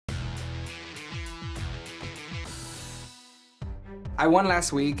I won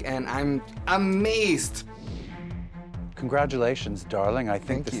last week and I'm amazed. Congratulations, darling. I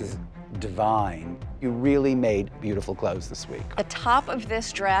think Thank this you. is divine. You really made beautiful clothes this week. The top of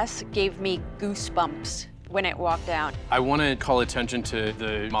this dress gave me goosebumps when it walked out. I want to call attention to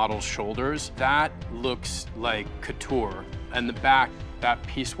the model's shoulders. That looks like couture. And the back, that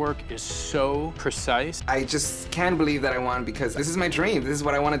piecework is so precise. I just can't believe that I won because this is my dream. This is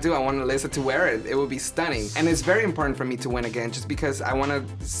what I want to do. I want Alyssa to wear it. It will be stunning. And it's very important for me to win again just because I want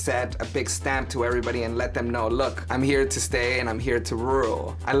to set a big stamp to everybody and let them know, look, I'm here to stay and I'm here to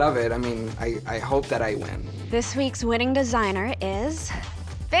rule. I love it. I mean, I hope that I win. This week's winning designer is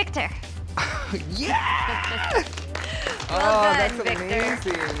Victor. Yeah! Well done, that's Victor.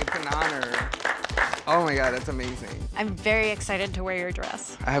 amazing. It's an honor. Oh my God, that's amazing. I'm very excited to wear your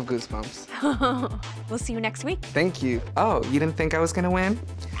dress. I have goosebumps. We'll see you next week. Thank you. Oh, you didn't think I was gonna win?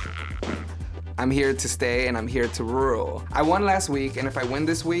 I'm here to stay and I'm here to rule. I won last week, and if I win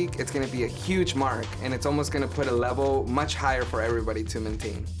this week, it's gonna be a huge mark, and it's almost gonna put a level much higher for everybody to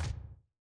maintain.